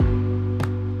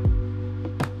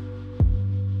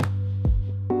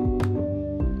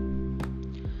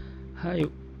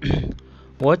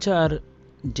Watch our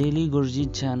daily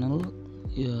Guruji channel,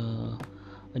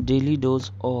 a daily dose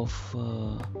of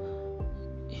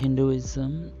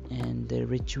Hinduism and their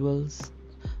rituals,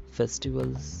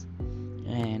 festivals,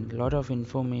 and lot of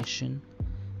information.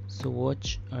 So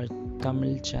watch our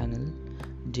Tamil channel,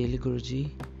 Daily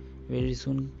Guruji, very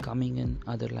soon coming in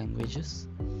other languages.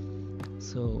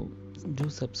 So do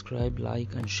subscribe,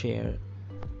 like, and share.